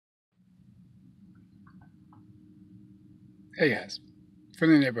Hey guys,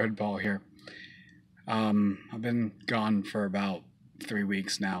 friendly neighborhood Paul here. I've been gone for about 3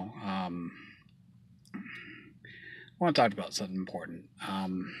 weeks now. I want to talk about something important.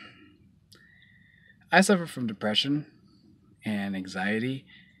 I suffer from depression and anxiety,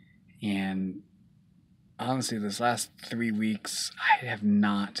 and honestly, this last 3 weeks, I have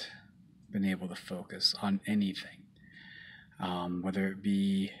not been able to focus on anything, whether it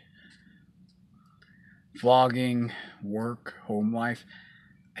be vlogging, work, home life.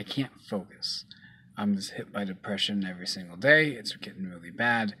 I can't focus. I'm just hit by depression every single day. It's getting really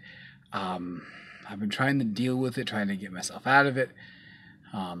bad. Um, I've been trying to deal with it, trying to get myself out of it.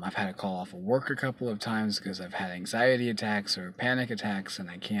 I've had to call off of work a couple of times because I've had anxiety attacks or panic attacks, and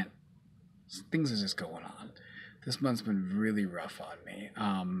I can't. Things are just going on. This month's been really rough on me.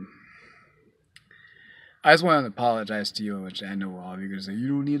 I just want to apologize to you, which I know all of you are going to say, you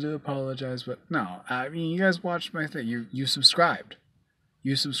don't need to apologize, but no. I mean, you guys watched my thing. You subscribed.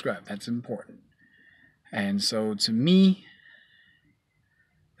 You subscribed. That's important. And so to me,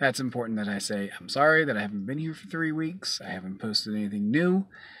 that's important that I say, I'm sorry that I haven't been here for 3 weeks. I haven't posted anything new.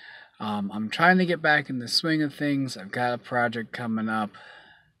 I'm trying to get back in the swing of things. I've got a project coming up.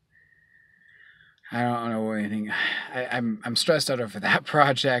 I don't know anything. I'm stressed out over that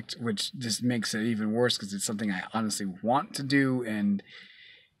project, which just makes it even worse because it's something I honestly want to do, and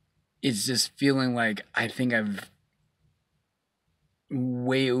it's just feeling like I think I've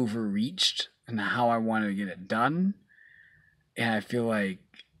way overreached in how I wanted to get it done, and I feel like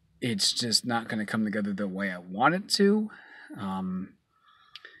it's just not going to come together the way I want it to. Um,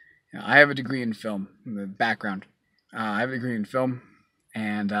 I have a degree in film, the background. I have a degree in film,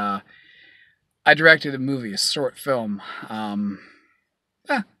 and I directed a movie, a short film.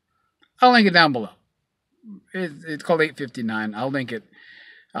 Eh, I'll link it down below. It's called 859. I'll link it.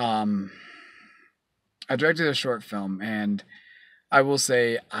 Um, I directed a short film, and I will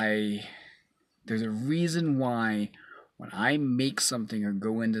say there's a reason why when I make something or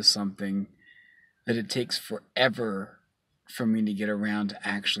go into something that it takes forever for me to get around to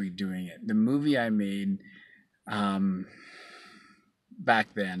actually doing it. The movie I made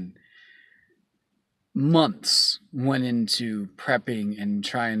back then, months went into prepping and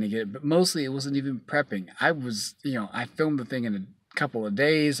trying to get it, but mostly it wasn't even prepping. I filmed the thing in a couple of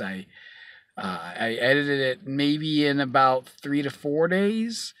days. I edited it maybe in about 3 to 4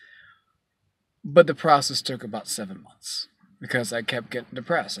 days, but the process took about 7 months because I kept getting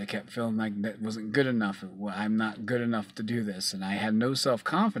depressed. I kept feeling like that wasn't good enough. I'm not good enough to do this, and I had no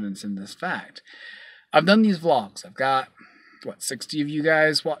self-confidence in this fact. I've done these vlogs. I've got, 60 of you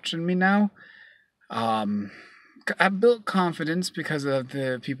guys watching me now. I built confidence because of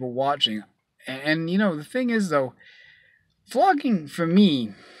the people watching. And the thing is, though, vlogging for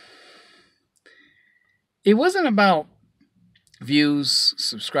me, it wasn't about views,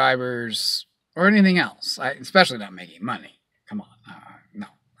 subscribers, or anything else. Especially not making money. Come on, no.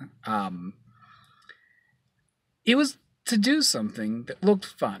 It was to do something that looked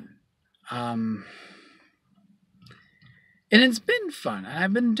fun. And it's been fun. And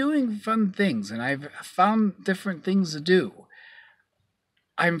I've been doing fun things, and I've found different things to do.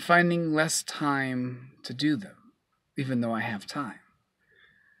 I'm finding less time to do them, even though I have time.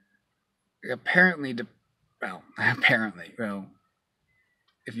 Apparently,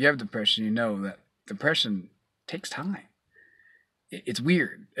 if you have depression, you know that depression takes time. It's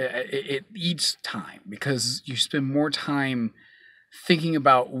weird. It eats time because you spend more time thinking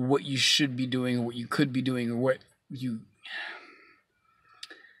about what you should be doing, or what you could be doing, or what you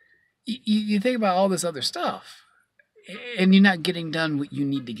think about all this other stuff, and you're not getting done what you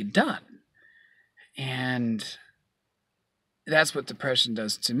need to get done. And that's what depression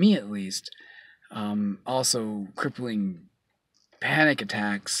does to me, at least. Also, crippling panic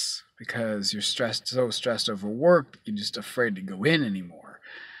attacks because you're so stressed over work, you're just afraid to go in anymore.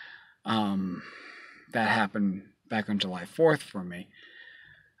 That happened back on July 4th for me.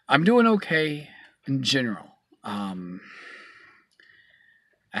 I'm doing okay in general.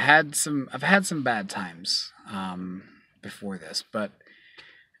 I've had some bad times before this, but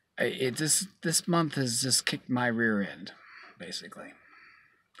this month has just kicked my rear end, basically.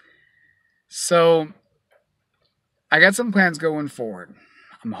 So I got some plans going forward.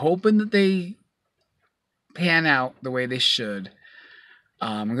 I'm hoping that they pan out the way they should.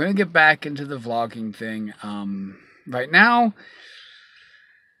 I'm going to get back into the vlogging thing. Right now,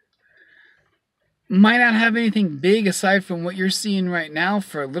 might not have anything big aside from what you're seeing right now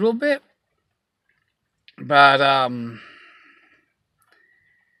for a little bit. But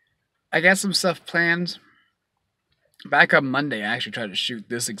I got some stuff planned. Back on Monday, I actually tried to shoot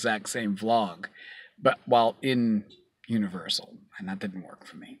this exact same vlog, but while in Universal, and that didn't work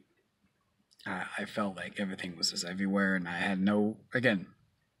for me. I felt like everything was just everywhere, and I had no, again,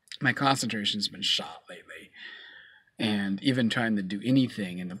 my concentration's been shot lately. And even trying to do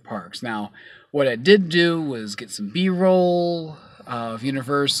anything in the parks. Now, what I did do was get some B-roll of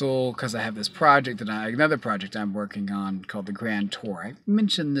Universal, because I have this project another project I'm working on called the Grand Tour. I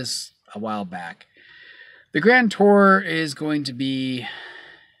mentioned this a while back. The Grand Tour is going to be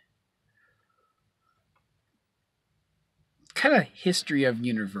kind of history of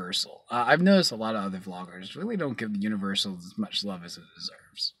Universal. I've noticed a lot of other vloggers really don't give Universal as much love as it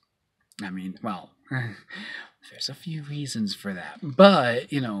deserves. I mean, well, there's a few reasons for that.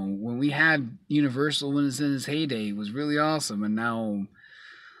 But, when we had Universal when it was in its heyday, it was really awesome. And now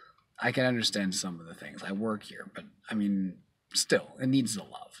I can understand some of the things. I work here, but I mean, still, it needs the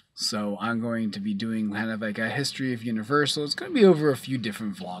love. So I'm going to be doing kind of like a history of Universal. It's going to be over a few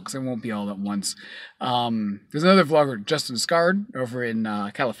different vlogs. It won't be all at once. There's another vlogger, Justin Scard, over in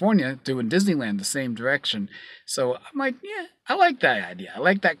California, doing Disneyland the same direction. So I'm like, yeah, I like that idea. I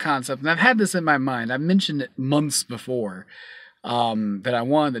like that concept. And I've had this in my mind. I've mentioned it months before that I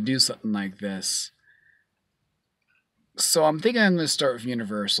wanted to do something like this. So I'm thinking I'm going to start with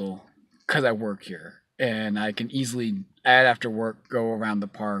Universal because I work here. And I can easily, after work, go around the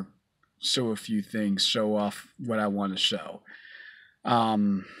park, show a few things, show off what I want to show.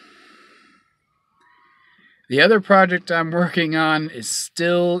 The other project I'm working on is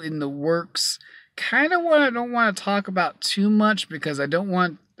still in the works. Kind of what I don't want to talk about too much because I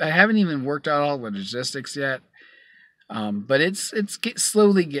haven't even worked out all the logistics yet. But it's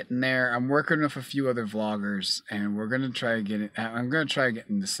slowly getting there. I'm working with a few other vloggers, and we're gonna try I'm gonna try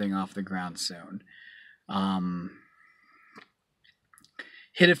getting this thing off the ground soon.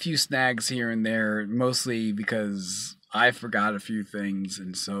 Hit a few snags here and there, mostly because I forgot a few things,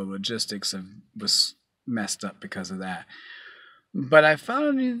 and so logistics was messed up because of that. But I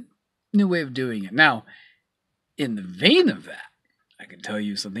found a new way of doing it. Now, in the vein of that, I can tell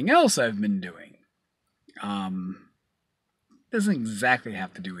you something else I've been doing. Doesn't exactly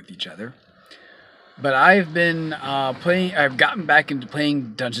have to do with each other, but I've been I've gotten back into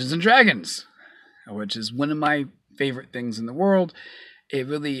playing Dungeons and Dragons, which is one of my favorite things in the world. It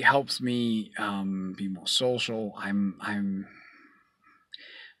really helps me be more social.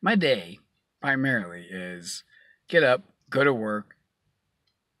 My day primarily is get up, go to work.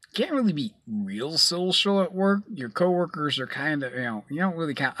 Can't really be real social at work. Your coworkers are kind of, you don't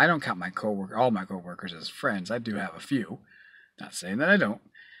really count. I don't count all my coworkers as friends. I do have a few. Not saying that I don't.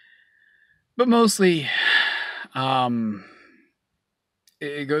 But mostly, get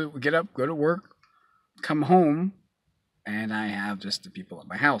up, go to work, come home, and I have just the people at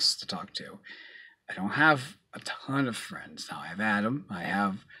my house to talk to. I don't have a ton of friends. Now I have Adam, I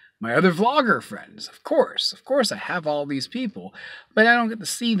have my other vlogger friends, of course I have all these people, but I don't get to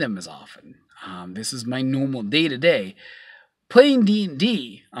see them as often. This is my normal day-to-day. Playing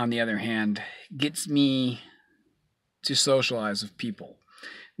D&D, on the other hand, gets me to socialize with people.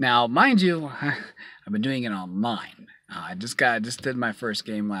 Now, mind you, I've been doing it online. I just did my first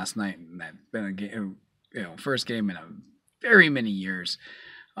game last night, and that's been a game, first game in a very many years.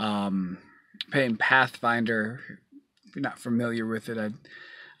 Playing Pathfinder. If you're not familiar with it,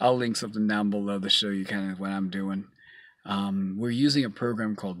 I'll link something down below to show you kind of what I'm doing. We're using a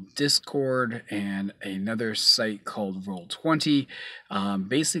program called Discord and another site called Roll20.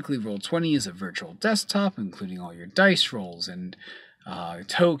 Basically, Roll20 is a virtual desktop, including all your dice rolls and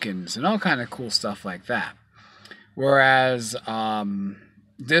tokens and all kind of cool stuff like that. Whereas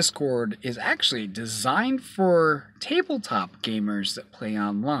Discord is actually designed for tabletop gamers that play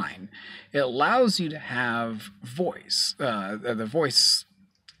online. It allows you to have the voice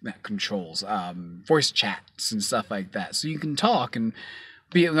that controls voice chats and stuff like that, so you can talk and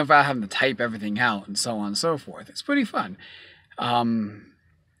be without having to type everything out and so on and so forth. It's pretty fun. I'm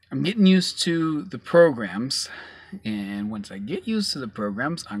getting used to the programs, and once I get used to the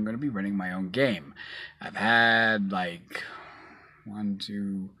programs, I'm going to be running my own game. I've had like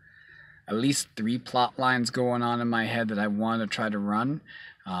at least 3 plot lines going on in my head that I want to try to run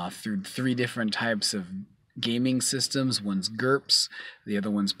through 3 different types of gaming systems. One's GURPS, the other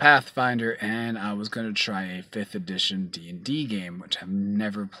one's Pathfinder, and I was going to try a 5th edition D&D game, which I've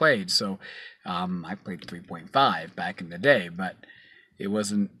never played. So I played 3.5 back in the day, but it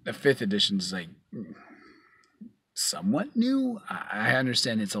wasn't, a 5th edition's like somewhat new. I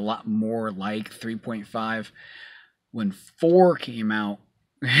understand it's a lot more like 3.5. When 4 came out,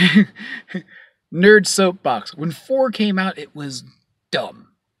 nerd soapbox, when 4 came out, it was dumb.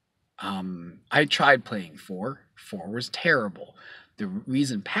 I tried playing 4. 4 was terrible. the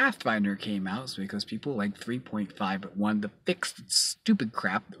reason Pathfinder came out is because people liked 3.5 but wanted to fix the stupid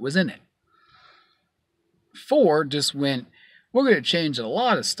crap that was in it. 4 just went, we're going to change a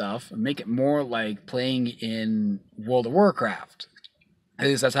lot of stuff and make it more like playing in World of Warcraft. At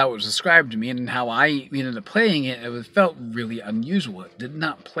least that's how it was described to me, and how I ended up playing it, it felt really unusual. It did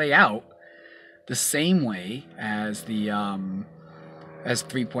not play out the same way as the as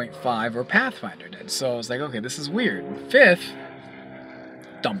 3.5 or Pathfinder did. So I was like, okay, this is weird. 5th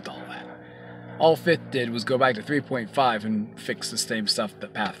dumped all that. All 5th did was go back to 3.5 and fix the same stuff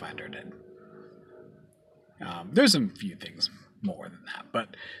that Pathfinder did. There's a few things more than that,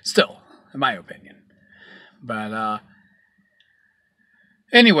 but still, in my opinion. But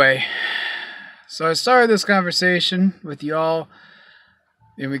anyway, so I started this conversation with y'all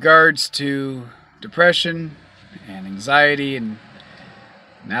in regards to depression and anxiety, and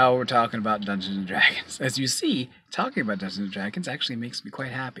now we're talking about Dungeons and Dragons. As you see, talking about Dungeons and Dragons actually makes me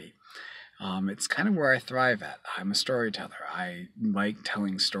quite happy. It's kind of where I thrive at. I'm a storyteller. I like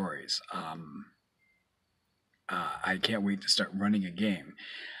telling stories. I can't wait to start running a game.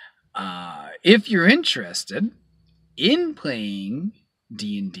 If you're interested in playing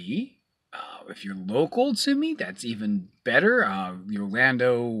D&D, if you're local to me, that's even better.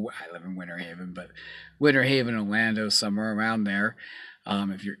 Orlando, I live in Winter Haven, but Winter Haven, Orlando, somewhere around there.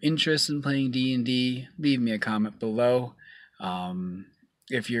 If you're interested in playing D&D, leave me a comment below.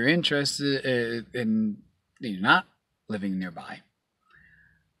 If you're interested in you're not living nearby,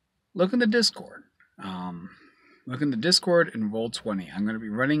 look in the Discord. Look in the Discord and Roll20. I'm going to be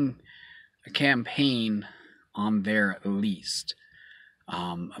running a campaign on there at least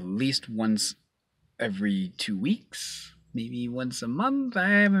once every 2 weeks, maybe once a month. I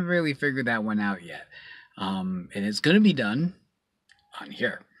haven't really figured that one out yet. And it's going to be done on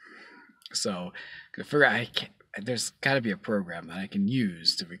here. So, I figure there's got to be a program that I can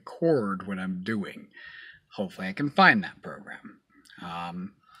use to record what I'm doing. Hopefully I can find that program.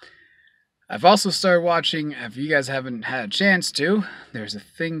 I've also started watching, if you guys haven't had a chance to, there's a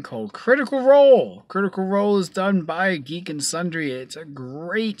thing called Critical Role. Critical Role is done by Geek and Sundry. It's a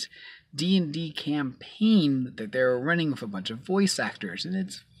great D&D campaign that they're running with a bunch of voice actors, and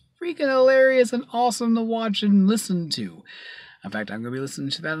it's freaking hilarious and awesome to watch and listen to. In fact, I'm going to be listening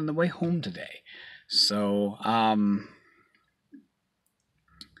to that on the way home today. So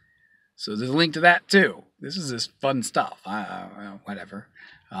there's a link to that too. This is just fun stuff. Whatever.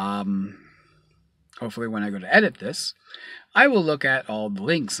 Hopefully when I go to edit this, I will look at all the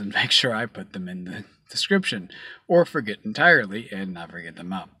links and make sure I put them in the description, or forget entirely and not forget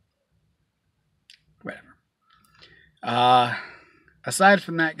them up. Whatever. Aside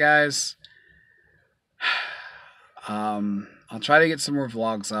from that, guys, I'll try to get some more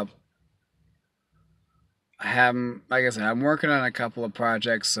vlogs up. Like I said, I'm working on a couple of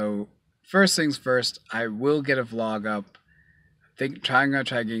projects, so first things first, I will get a vlog up. I'm going to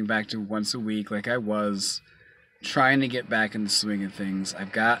try getting back to once a week like I was, trying to get back in the swing of things.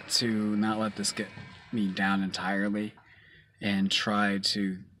 I've got to not let this get me down entirely and try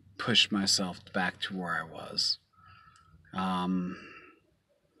to push myself back to where I was.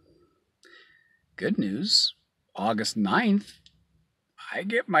 Good news, August 9th, I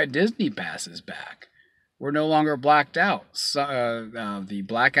get my Disney passes back. We're no longer blacked out. So, the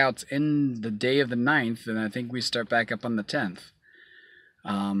blackout's in the day of the 9th, and I think we start back up on the 10th.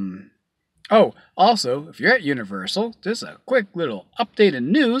 Oh, also, if you're at Universal, just a quick little update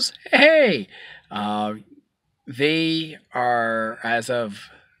in news. Hey! They are, as of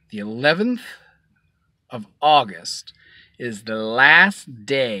the 11th of August, is the last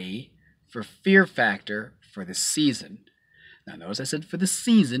day for Fear Factor for the season. Now, notice I said for the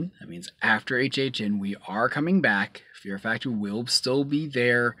season. That means after HHN, we are coming back. Fear Factor will still be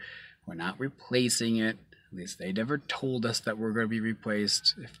there. We're not replacing it. At least they never told us that we're going to be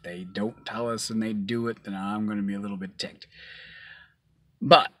replaced. If they don't tell us and they do it, then I'm going to be a little bit ticked.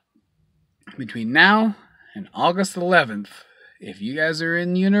 But between now and August 11th, if you guys are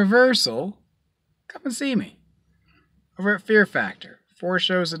in Universal, come and see me over at Fear Factor. 4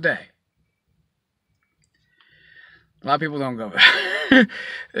 shows a day. A lot of people don't go.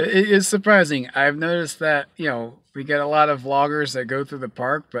 It's surprising. I've noticed that, we get a lot of vloggers that go through the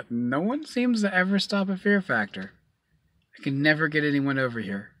park, but no one seems to ever stop at Fear Factor. I can never get anyone over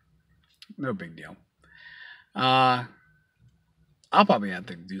here. No big deal. I'll probably have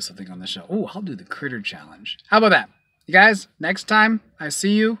to do something on the show. Oh, I'll do the Critter Challenge. How about that? You guys, next time I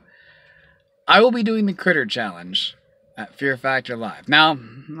see you, I will be doing the Critter Challenge at Fear Factor Live. Now,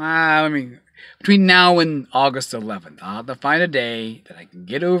 between now and August 11th, I'll have to find a day that I can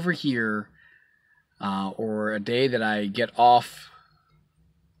get over here, or a day that I get off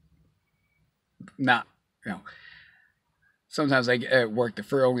not, sometimes I work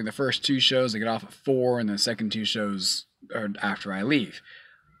only the first 2 shows. I get off at 4, and the second 2 shows are after I leave.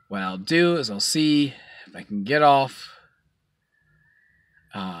 What I'll do is I'll see if I can get off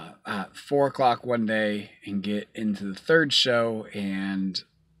at 4 o'clock one day and get into the 3rd show and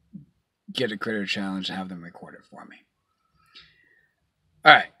get a critter challenge and have them record it for me.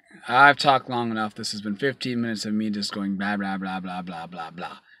 Alright, I've talked long enough. This has been 15 minutes of me just going blah, blah, blah, blah, blah, blah,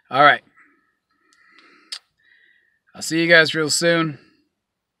 blah. Alright. I'll see you guys real soon.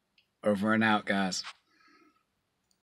 Over and out, guys.